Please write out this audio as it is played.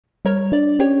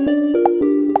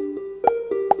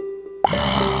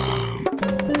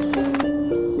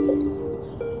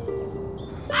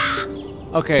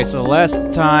Okay, so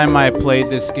last time I played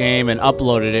this game and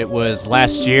uploaded it was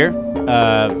last year,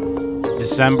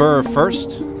 December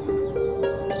 1st.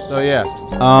 So yeah,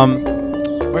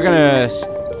 we're gonna.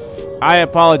 I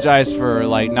apologize for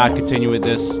like not continuing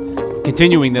this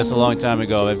a long time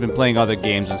ago. I've been playing other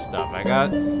games and stuff. I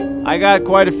got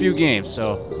quite a few games.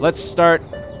 So let's start.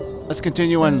 Let's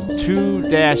continue on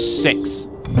 2-6.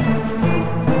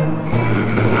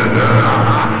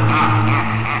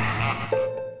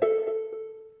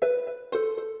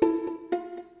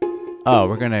 Oh,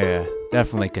 we're gonna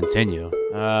definitely continue.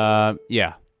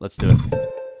 Yeah, let's do it.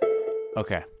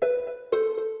 Okay.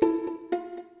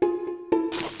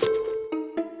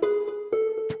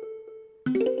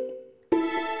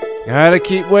 Gotta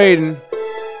keep waiting.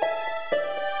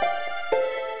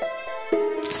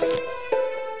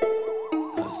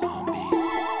 The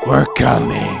zombies. We're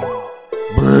coming.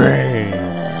 Bring.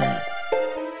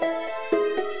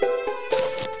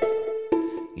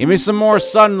 Give me some more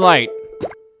sunlight.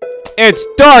 It's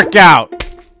dark out!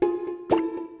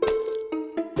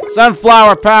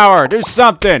 Sunflower power, do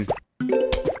something!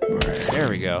 There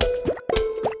we go.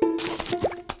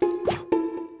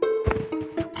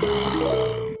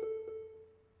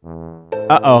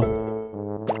 Uh-oh.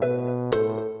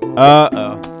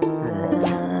 Uh-oh.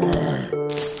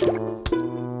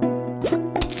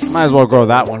 Might as well grow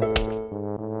that one.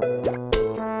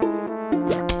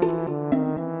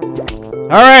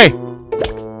 Alright!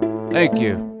 Thank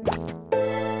you.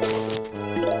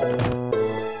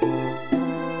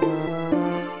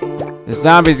 The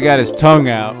zombie's got his tongue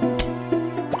out.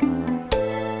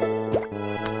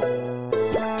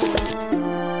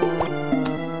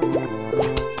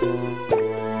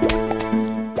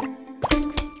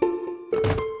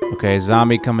 Okay,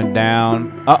 zombie coming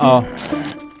down. Uh-oh.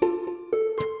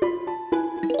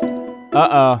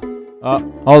 Uh-oh. Oh,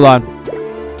 hold on.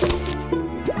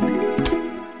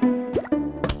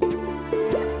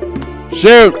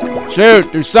 Shoot!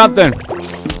 Shoot! Do something!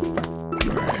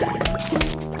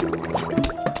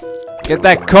 Get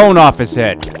that cone off his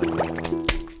head.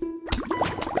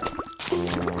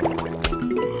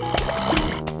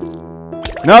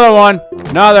 Another one.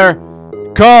 Another.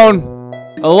 Cone.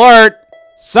 Alert.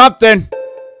 Something.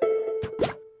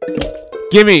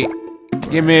 Gimme.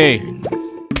 Gimme.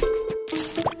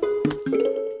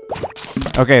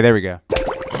 Okay, there we go.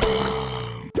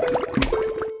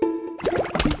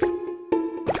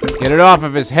 Get it off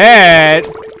of his head.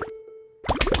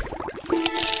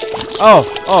 Oh,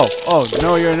 oh, oh,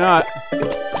 no, you're not.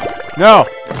 No.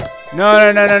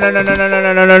 No, no, no, no, no, no, no, no,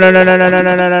 no, no, no, no, no, no, no,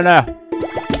 no, no, no, no.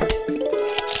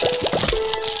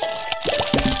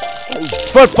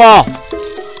 Football.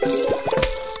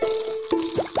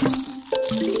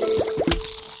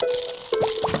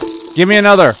 Give me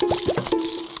another.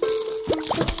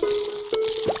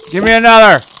 Give me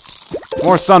another.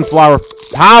 More sunflower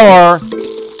power. There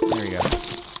we go.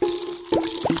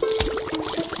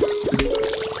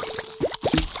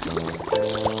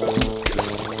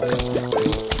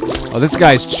 Oh, this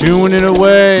guy's chewing it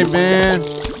away, man.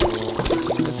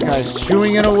 This guy's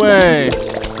chewing it away.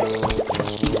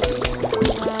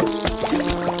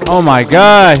 Oh my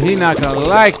god, he's not gonna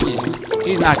like it.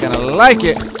 He's not gonna like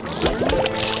it.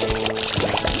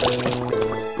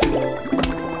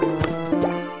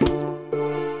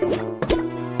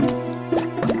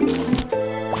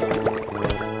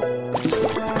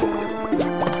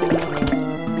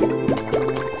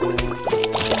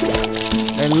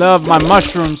 I love my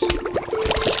mushrooms.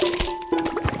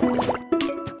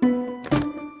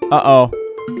 Uh-oh.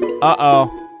 Uh-oh.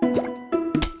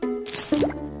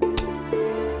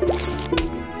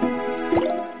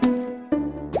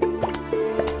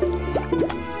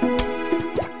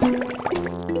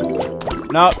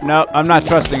 Nope, nope, I'm not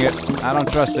trusting it. I don't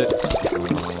trust it.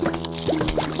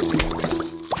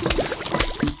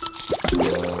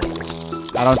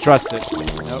 I don't trust it.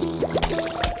 Nope.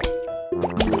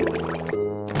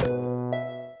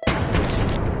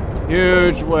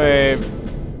 Huge wave.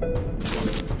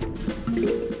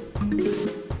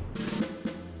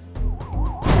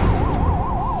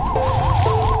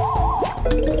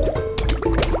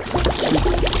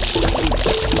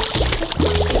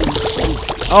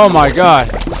 Oh my god.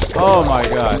 Oh my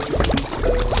god.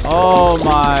 Oh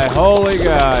my holy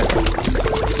god.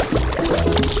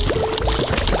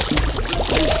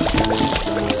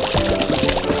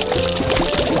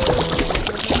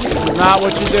 This is not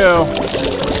what you do.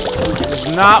 This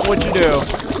is not what you do.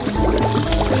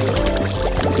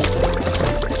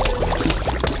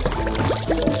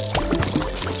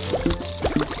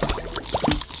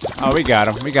 Oh, we got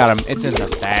him. We got him. It's in the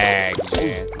bag,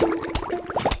 man.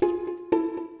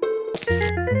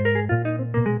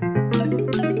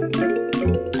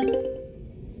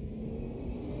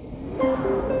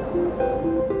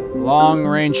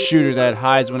 Long-range shooter that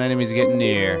hides when enemies get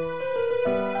near.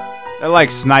 They're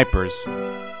like snipers,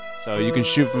 so you can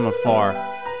shoot from afar.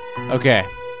 Okay.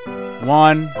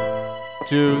 1,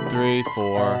 2, 3,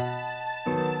 4,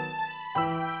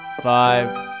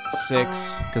 5,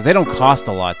 6. Because they don't cost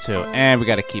a lot, too. And we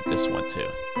got to keep this one, too.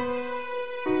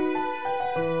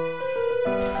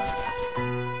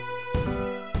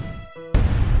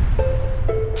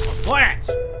 Plant!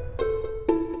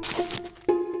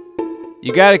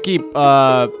 You got to keep,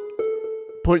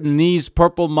 putting these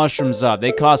purple mushrooms up.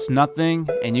 They cost nothing,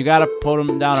 and you gotta put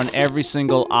them down on every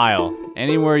single aisle.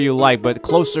 Anywhere you like, but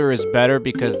closer is better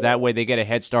because that way they get a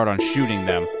head start on shooting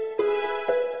them.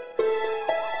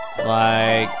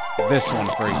 Like this one,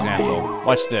 for example.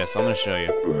 Watch this. I'm gonna show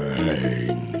you. We're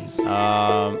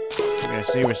gonna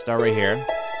see. We'll start right here.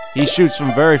 He shoots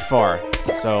from very far,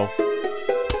 so.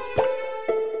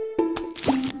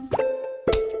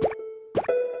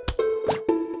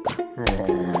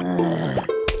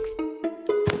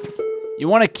 You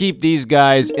want to keep these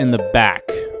guys in the back,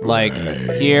 like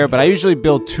here, but I usually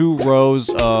build 2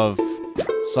 rows of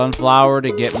sunflower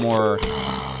to get more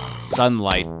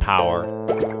sunlight power.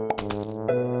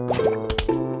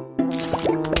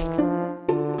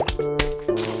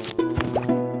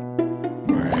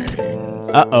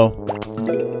 Uh-oh.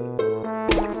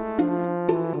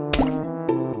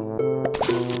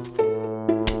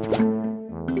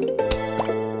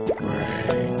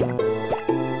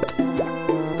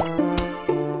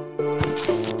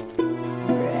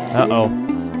 Uh-oh.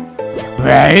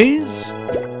 Brains?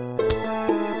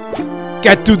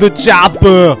 Get to the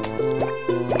chopper!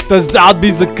 The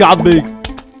zombies are coming!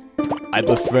 I'm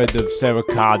a friend of Sarah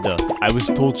Carter. I was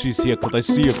told she's here. Could I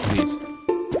see her, please?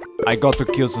 I got to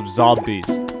kill some zombies.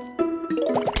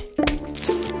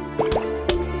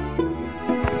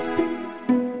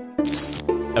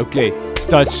 Okay,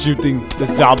 start shooting the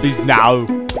zombies now.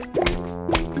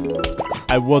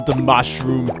 I want the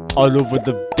mushroom all over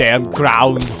the damn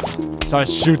ground. Start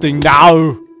shooting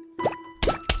now.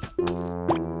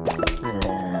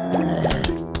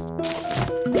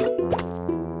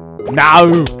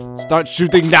 Now! Start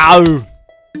shooting now!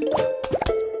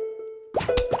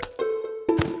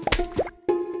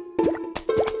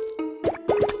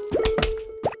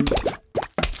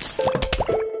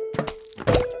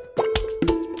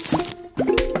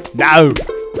 Now!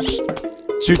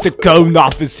 Shoot the cone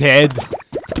off his head!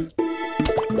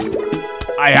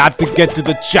 I have to get to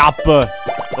the chopper!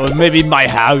 Or maybe my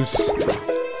house!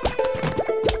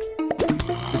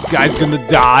 This guy's gonna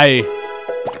die!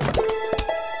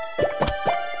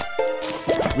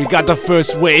 We got the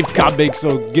first wave coming,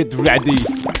 so get ready.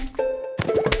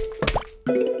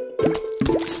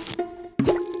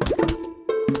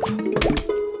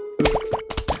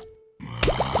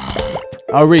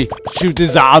 Hurry, shoot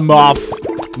his arm off.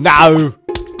 Now.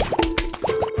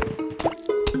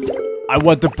 I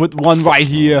want to put one right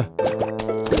here.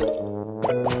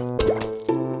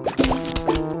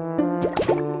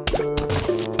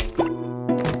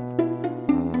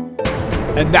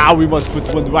 And now we must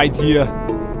put one right here.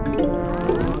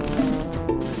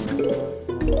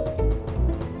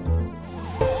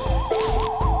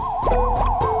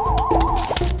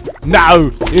 Now,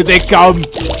 here they come.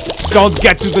 Don't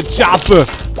get to the chopper.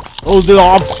 Hold it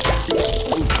off.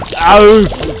 Oh.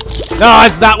 No,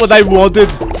 that's not what I wanted.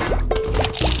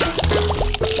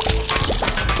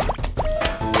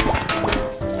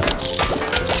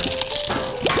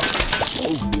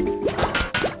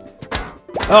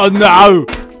 Oh no.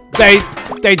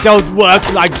 They don't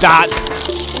work like that.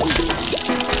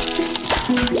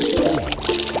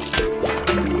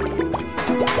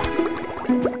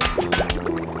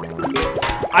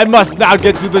 I must now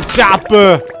get to the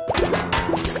chopper!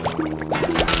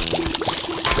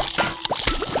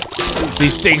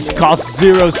 These things cost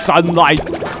 0 sunlight.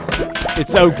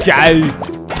 It's okay.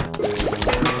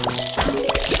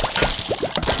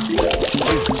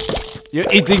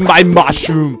 You're eating my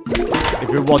mushroom. If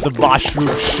you want the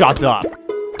mushroom, shut up.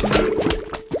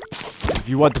 If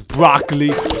you want the broccoli,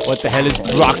 what the hell is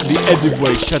broccoli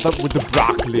anyway? Shut up with the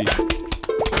broccoli.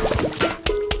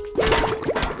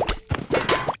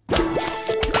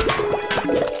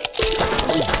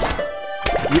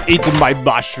 You're eating my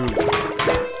mushroom.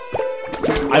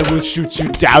 I will shoot you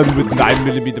down with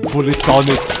 9mm bullets on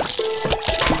it.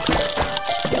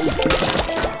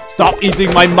 Stop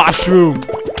eating my mushroom.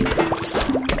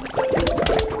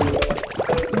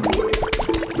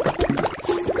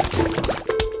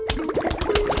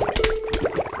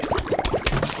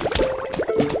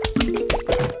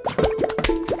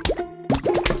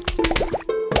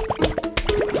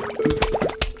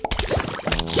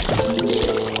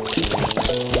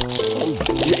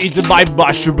 eating my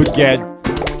mushroom again.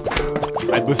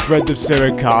 I'm a friend of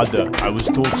Sarah Connor. I was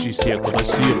told she's here. Can I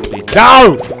see her, please?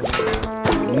 No!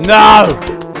 No!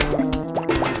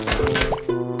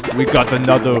 We got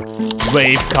another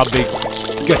wave coming.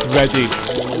 Get ready.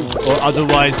 Or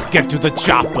otherwise, get to the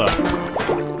chopper.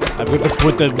 I'm gonna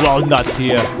put the walnut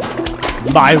here.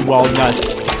 My walnut.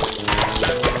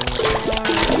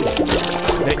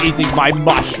 They're eating my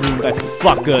mushroom, that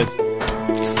fuckers.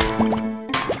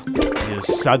 You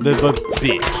son of a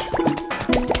bitch.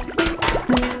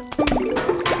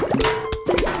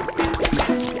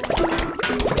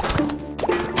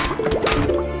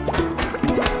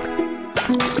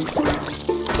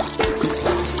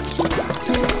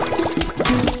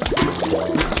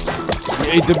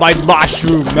 Eating my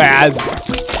mushroom, man.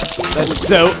 That's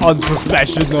so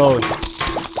unprofessional.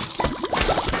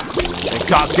 I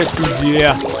can't get through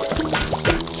here.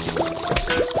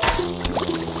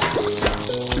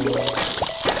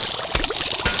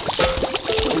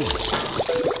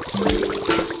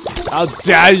 How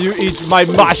dare you eat my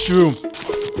mushroom?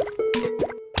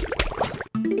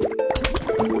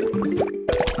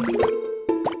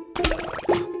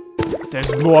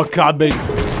 There's more coming.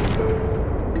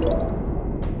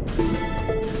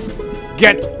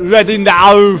 Get ready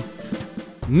now!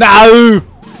 Now!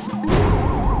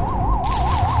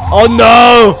 Oh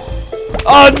no!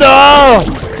 Oh no!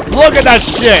 Look at that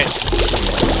shit!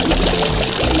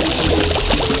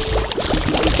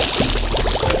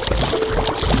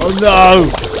 Oh no!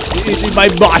 You're eating my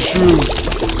mushroom!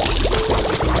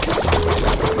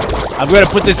 I'm gonna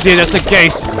put this here just in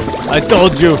case. I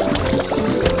told you.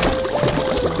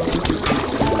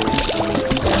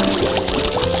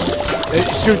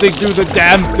 It's shooting through the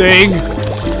damn thing.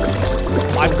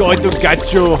 I'm going to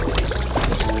get you.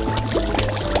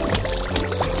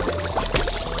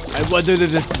 I wonder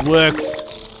if this works.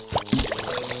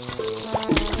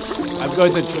 I'm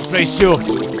going to face you.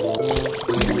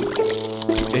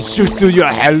 They shoot through your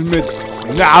helmet.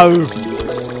 Now.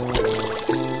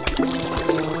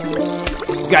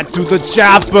 Get to the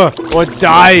chopper or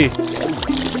die.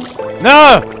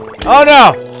 No! Oh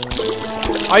no!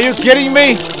 Are you kidding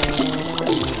me?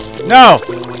 No!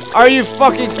 Are you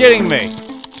fucking kidding me?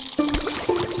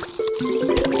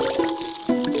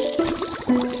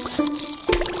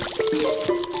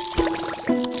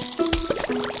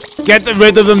 Get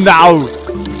rid of them now!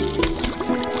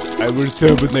 I will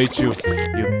terminate you,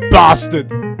 you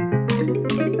bastard!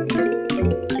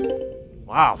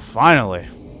 Wow, finally.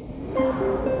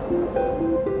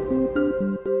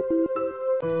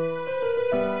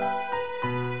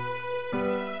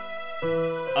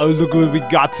 Oh, look what we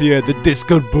got here. The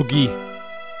disco boogie.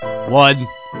 1,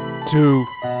 2,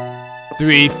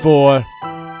 3, 4,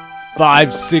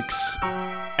 5, 6,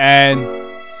 and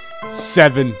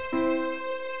 7.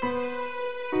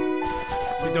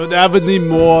 We don't have any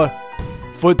more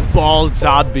football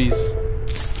zombies.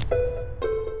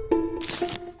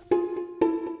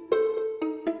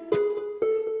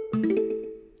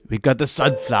 We got the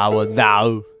sunflower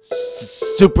now.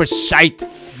 Super shite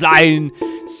flying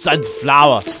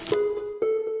sunflower.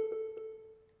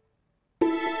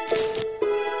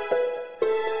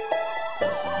 The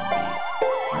zombies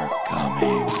are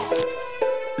coming.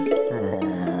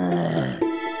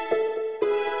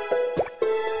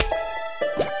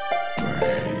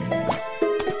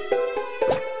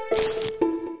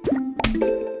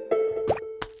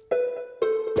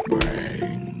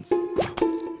 Brains.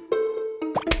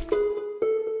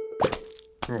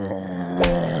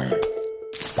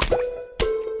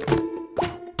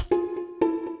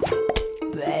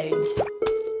 Brains. Brains.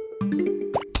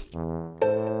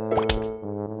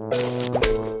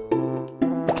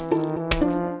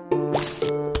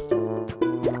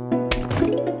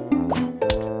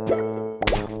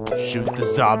 Shoot the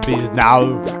zombies now.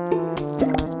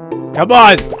 Come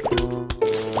on!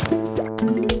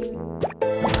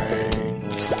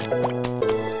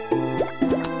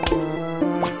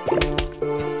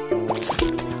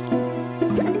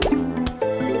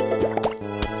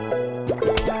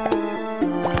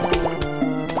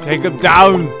 Take him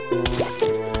down!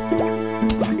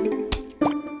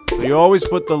 So you always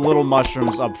put the little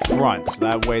mushrooms up front, so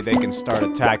that way they can start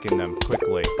attacking them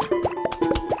quickly.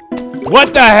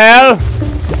 What the hell?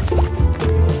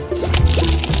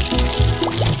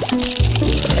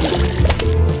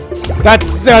 That's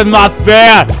still not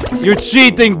fair! You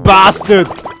cheating bastard!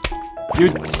 You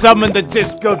summoned the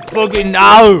disco boogie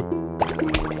now!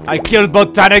 I killed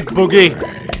Botanic Boogie!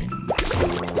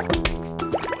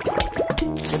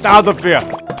 Get out of here!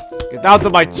 Get out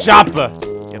of my chopper!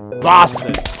 You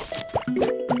bastard!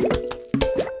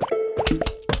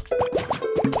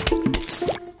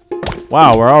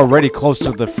 Wow, we're already close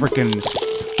to the frickin',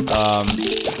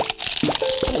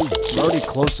 we're already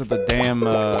close to the damn,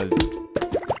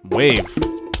 wave.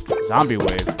 Zombie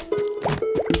wave.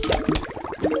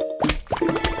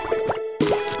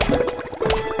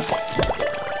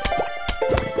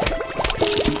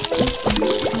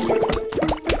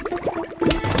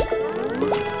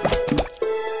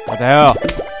 What the hell?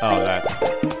 Oh, that.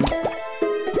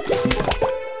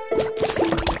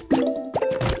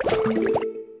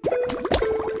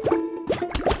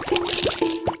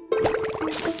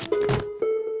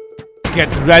 Get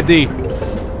ready.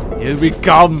 Here we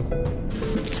come.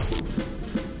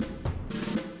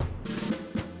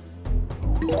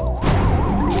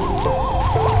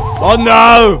 Oh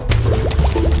no!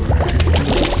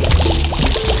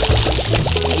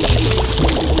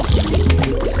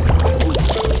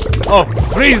 Oh,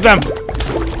 freeze them!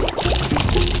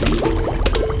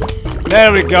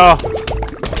 There we go.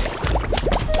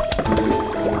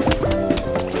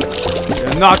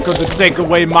 You're not going to take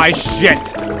away my shit.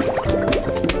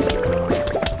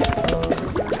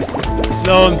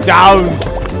 Slow him down.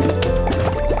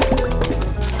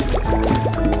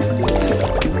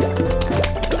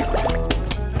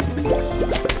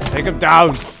 Take him down.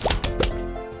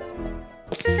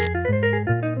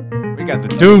 We got the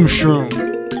Doom Shroom.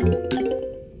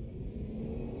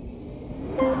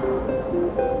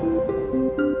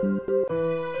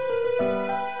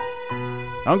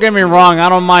 Don't get me wrong, I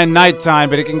don't mind nighttime,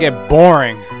 but it can get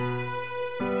boring.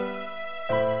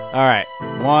 Alright,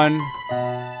 1,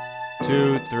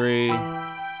 2, 3.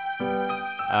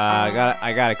 I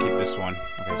gotta keep this one.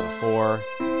 Okay, so 4,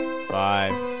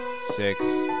 5, 6,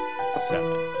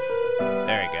 7.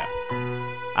 There you go.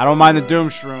 I don't mind the Doom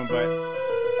Shroom, but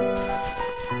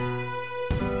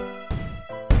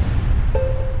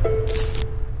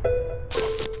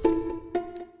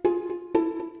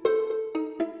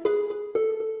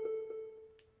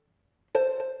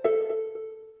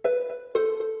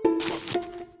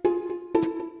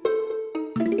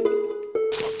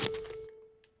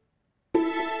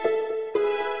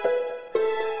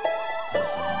The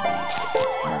zombies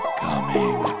are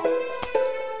coming.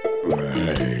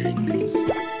 Brains.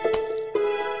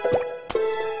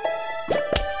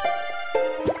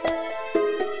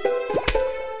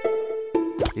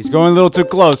 he's going a little too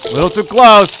close. A little too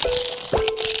close.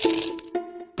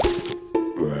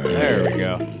 There we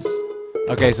go.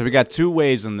 Okay, so we got 2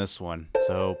 waves on this one.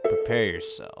 So prepare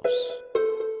yourselves.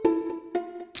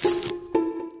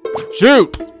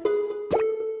 Shoot!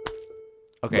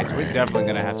 Okay, so we're definitely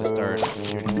gonna have to start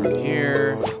shooting from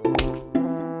here.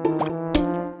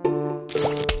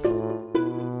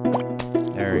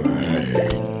 There we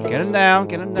go. Get him down,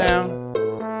 get him down.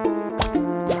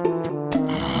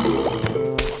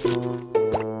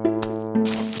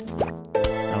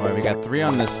 Alright, we got 3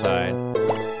 on this side.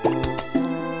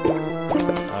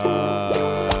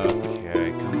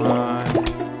 Okay, come on.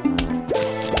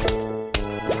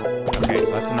 Okay,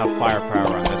 so that's enough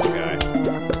firepower on this guy.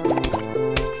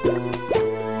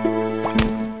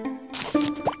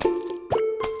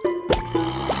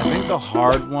 I think the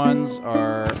hard ones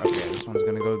are... Okay, this one's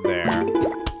gonna go there.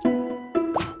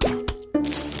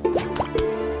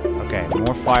 Okay,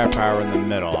 more firepower in the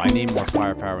middle. I need more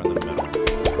firepower in the middle.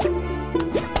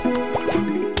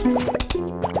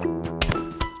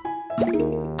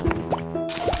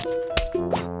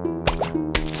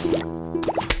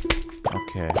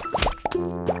 Okay.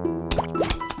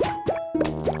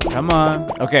 Come on.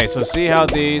 Okay, so see how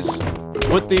these...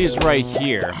 Put these right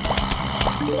here.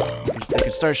 They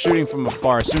can start shooting from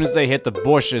afar. As soon as they hit the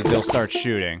bushes, they'll start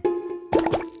shooting.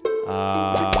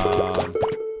 Might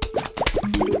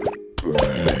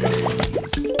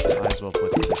as well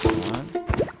put this one.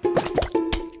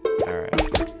 Alright.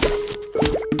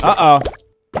 Uh-oh.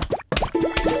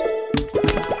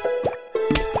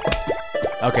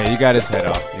 Okay, you got his head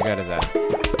off. You got his head.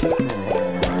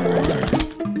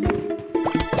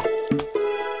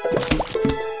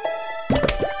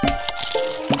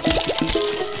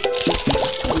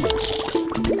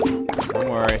 Don't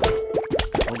worry.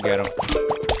 We'll get him.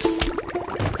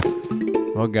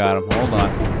 We'll got him. Hold on.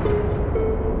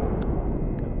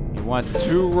 You want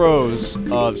 2 rows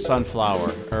of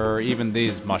sunflower, or even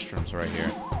these mushrooms right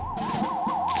here.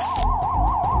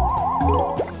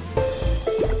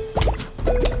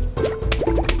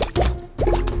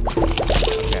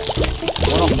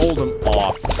 Hold them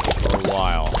off for a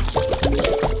while.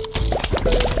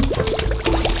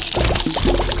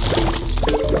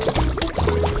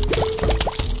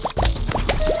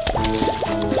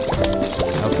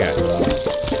 Okay.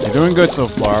 They're doing good so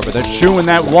far, but they're chewing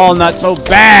that walnut so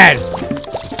bad!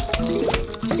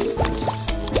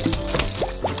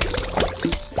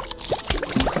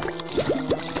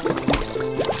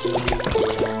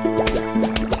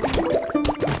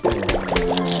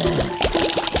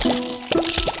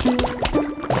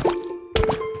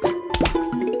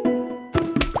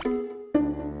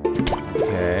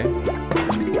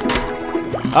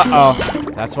 Uh-oh.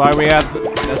 That's why we have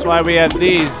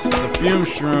these. The fume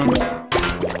shrooms.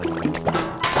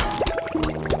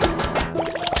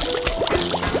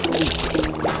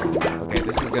 Okay,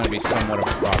 this is gonna be somewhat of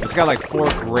a problem. It's got like 4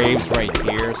 graves right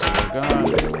here, so we're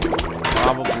gonna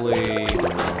probably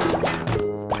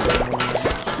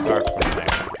start from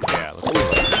there. Yeah, let's do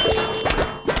it.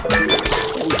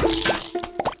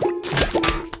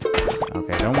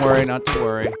 Okay, don't worry, not to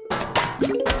worry.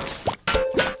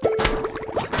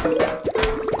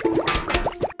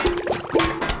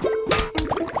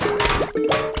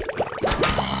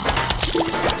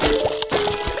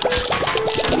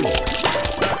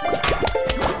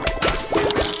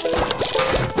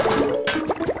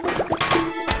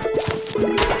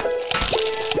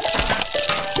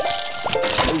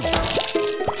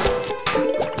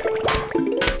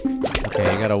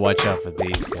 Gotta watch out for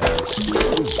these guys.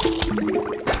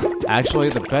 Actually,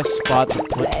 the best spot to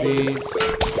put these.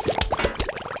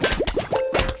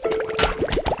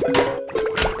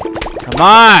 Come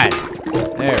on!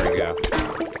 There we go.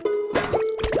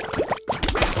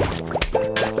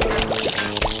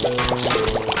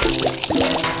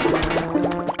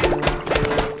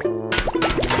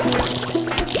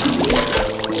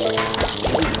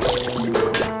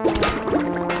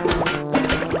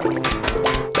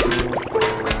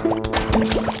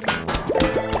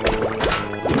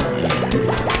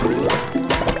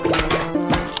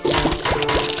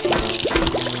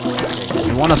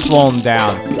 You want to slow them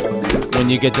down when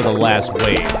you get to the last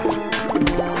wave.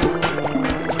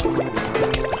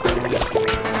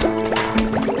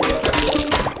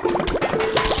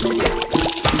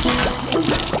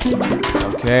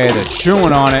 Okay, they're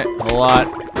chewing on it a lot.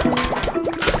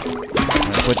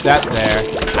 Put that there.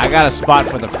 I got a spot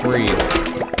for the freeze.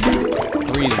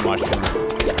 Freeze mushroom.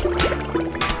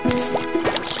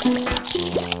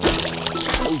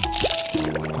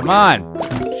 Come on!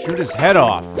 Shoot his head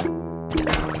off.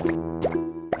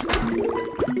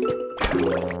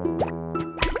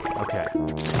 Okay.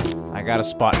 I got a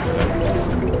spot for them.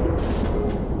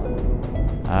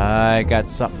 I got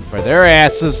something for their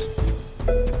asses.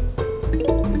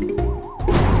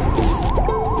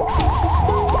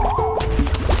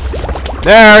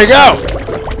 There we go!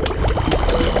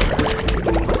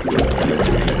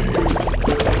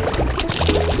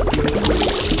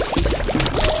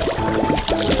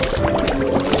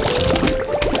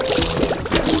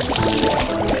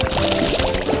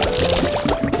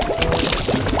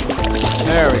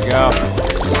 There we go.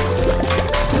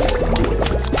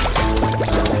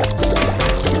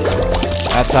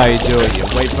 That's how you do it. You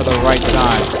wait for the right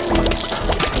time.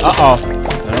 Uh-oh.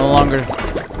 They're no longer...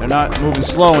 They're not moving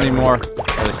slow anymore.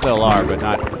 Well, they still are, but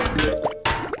not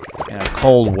in a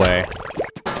cold way.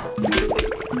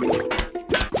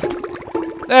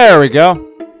 There we go.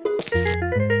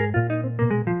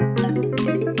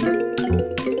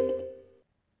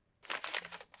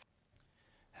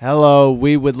 Hello,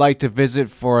 we would like to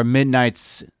visit for a midnight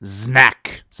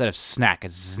snack. Instead of snack,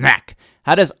 it's snack.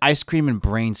 How does ice cream and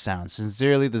brain sound?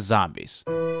 Sincerely, the zombies.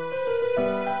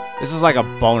 This is like a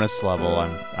bonus level,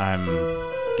 I'm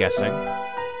guessing.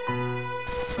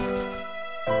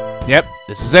 Yep,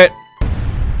 this is it.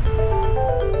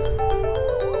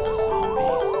 The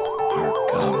zombies are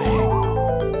coming.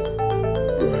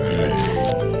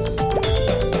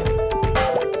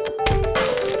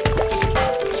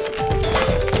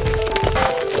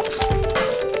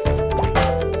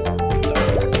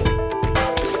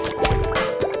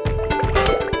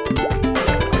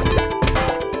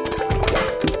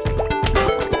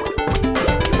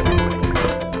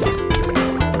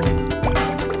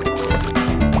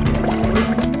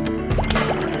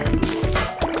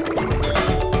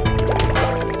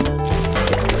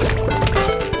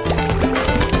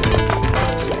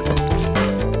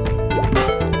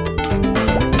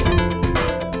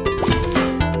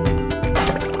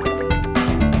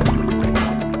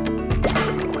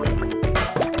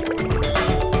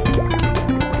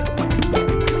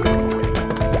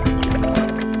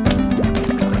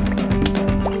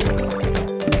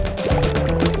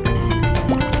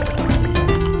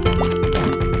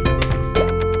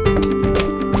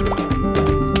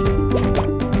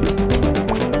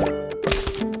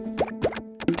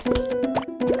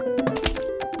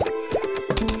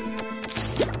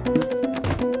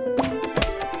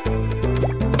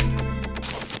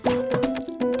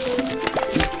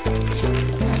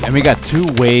 And we got 2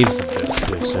 waves of this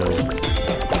too, so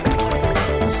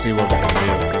let's see what we can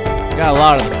do. We got a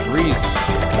lot of the freeze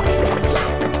mushrooms.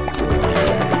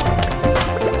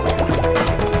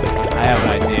 I have an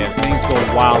idea. If things go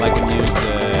wild, I can use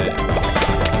the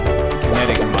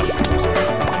kinetic mushrooms.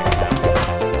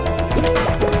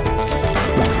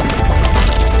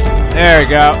 There we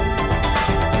go.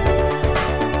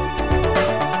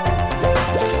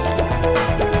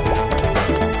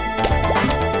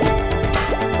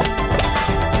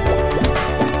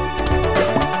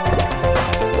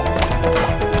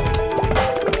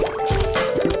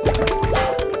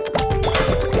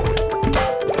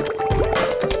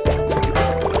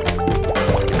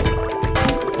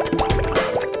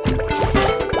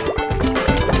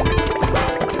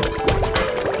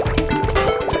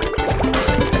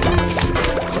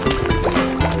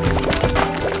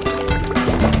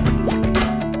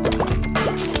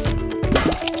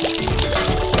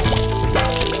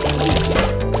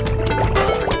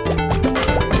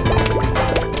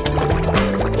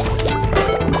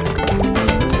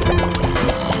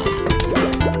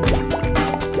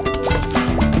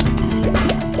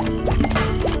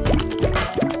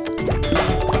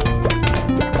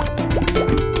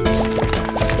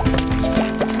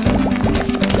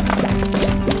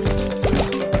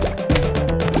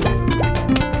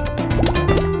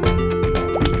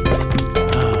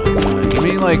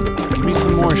 Give me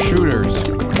some more shooters.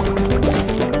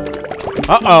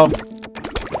 Uh-oh.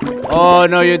 Oh,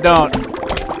 no, you don't.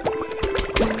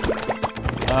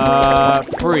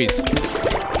 Freeze.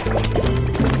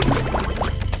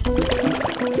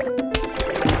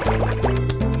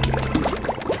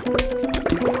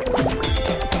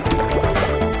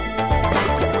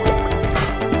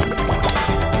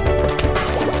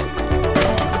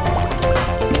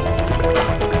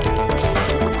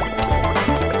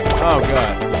 Oh,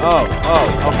 God. Oh,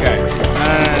 okay.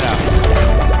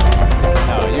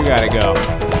 No, you gotta go.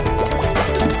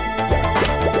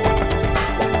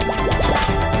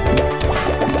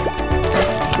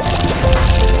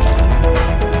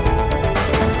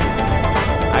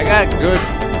 I got good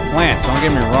plants, don't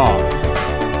get me wrong.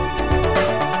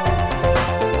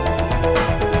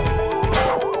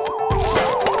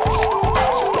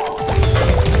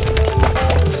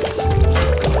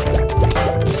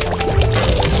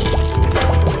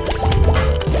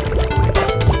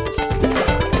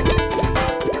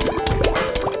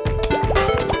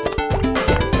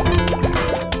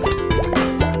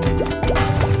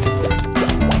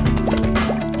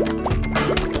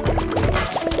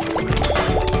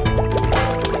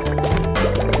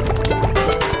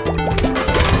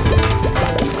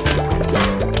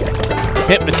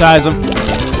 Hypnotize him.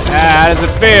 How does it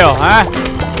feel, huh?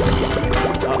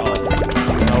 Uh-oh.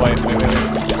 No, wait.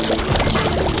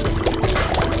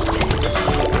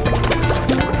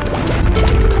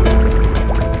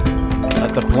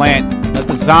 Let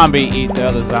the zombie eat the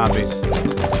other zombies.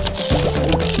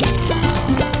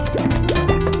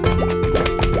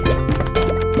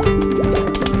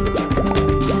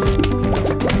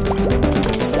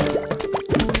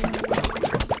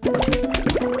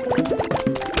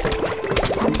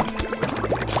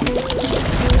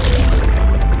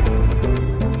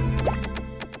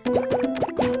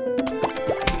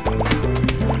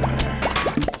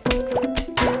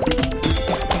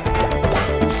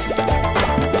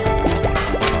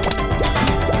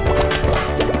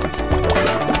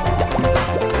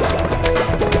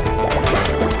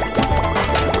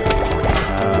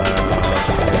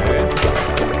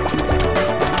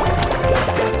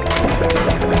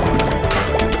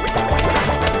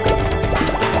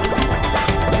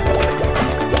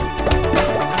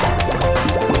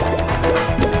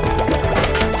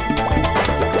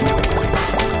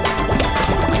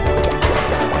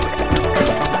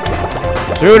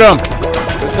 Shoot him!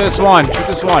 Shoot this one! Shoot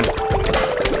this one!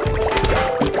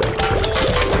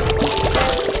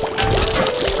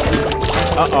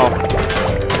 Uh-oh.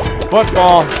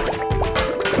 Football!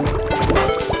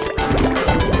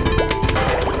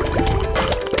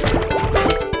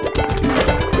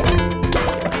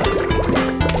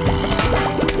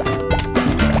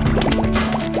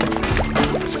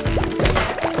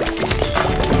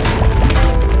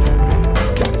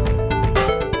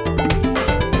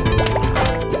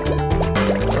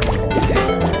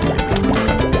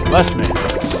 Bless me.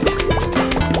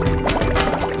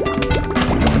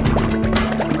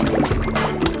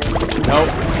 Nope.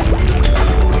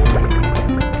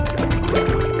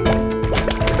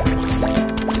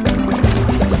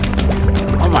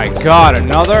 Oh my God,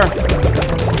 another?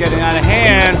 This is getting out of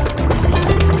hand.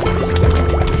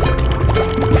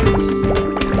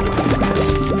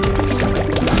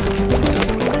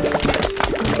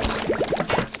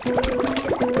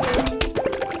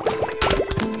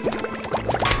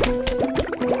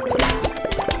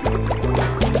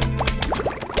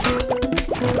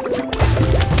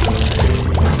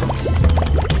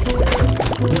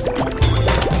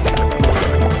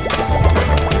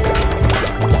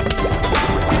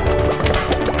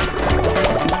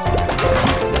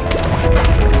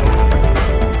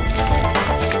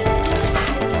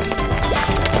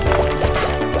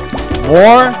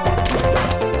 War?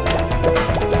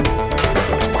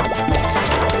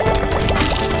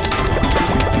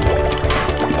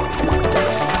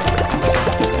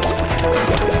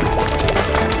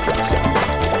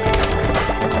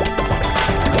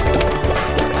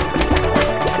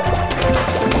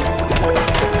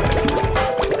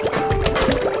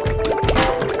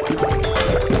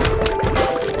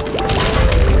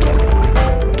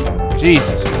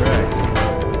 Jesus Christ.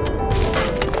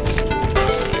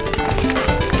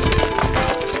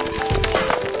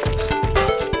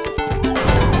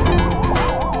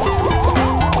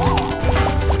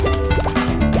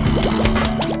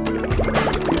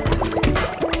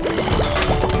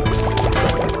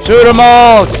 Shoot them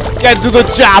all! Get to the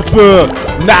chopper!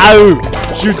 Now!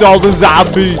 Shoot all the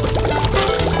zombies!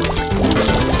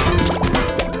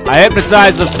 I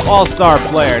hypnotized the all-star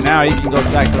player. Now he can go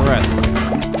attack the rest.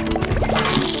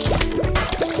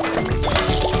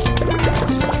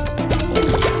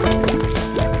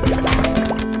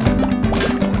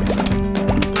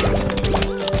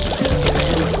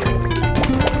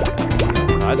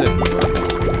 That didn't work.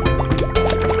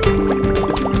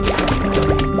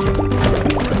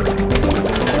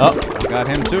 Oh, I got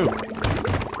him too.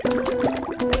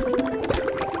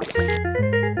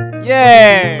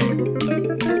 Yay!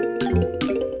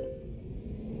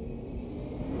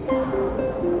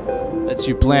 Lets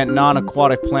you plant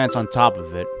non-aquatic plants on top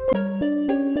of it.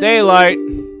 Daylight!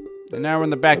 And now we're in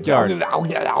the backyard.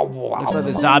 Looks like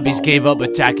the zombies gave up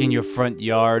attacking your front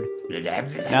yard.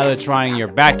 Now they're trying your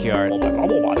backyard.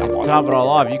 To top it all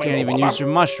off, you can't even use your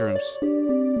mushrooms.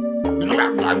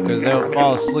 Because they'll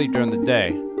fall asleep during the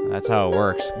day. That's how it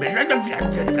works.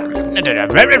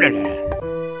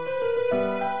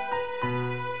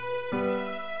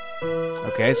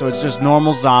 Okay, so it's just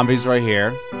normal zombies right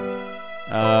here.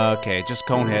 Okay, just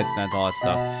cone hits, that's all that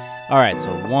stuff. Alright,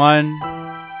 so 1,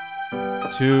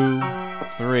 2,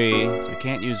 3. So we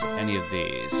can't use any of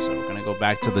these. So we're gonna go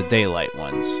back to the daylight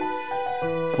ones.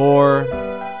 4,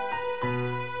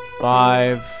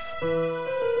 5,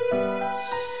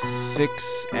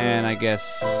 6, and I guess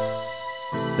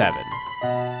 7.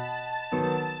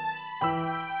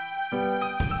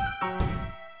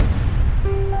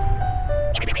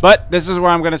 But this is where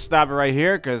I'm gonna stop it right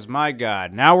here, because my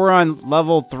god. Now we're on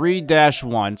level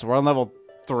 3-1, so we're on level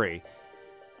 3.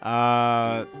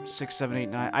 6, 7, 8,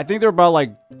 9. I think they're about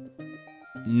like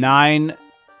 9.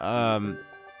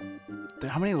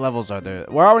 How many levels are there?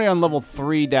 We're already on level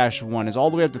 3-1. It's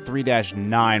all the way up to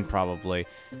 3-9 probably.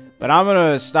 But I'm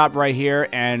gonna stop right here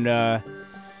and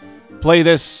play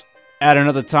this at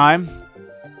another time,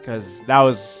 because that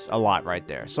was a lot right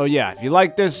there. So yeah, if you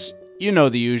like this, you know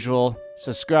the usual.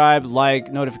 Subscribe,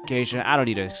 like, notification. I don't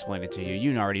need to explain it to you.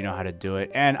 You already know how to do it.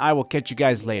 And I will catch you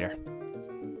guys later.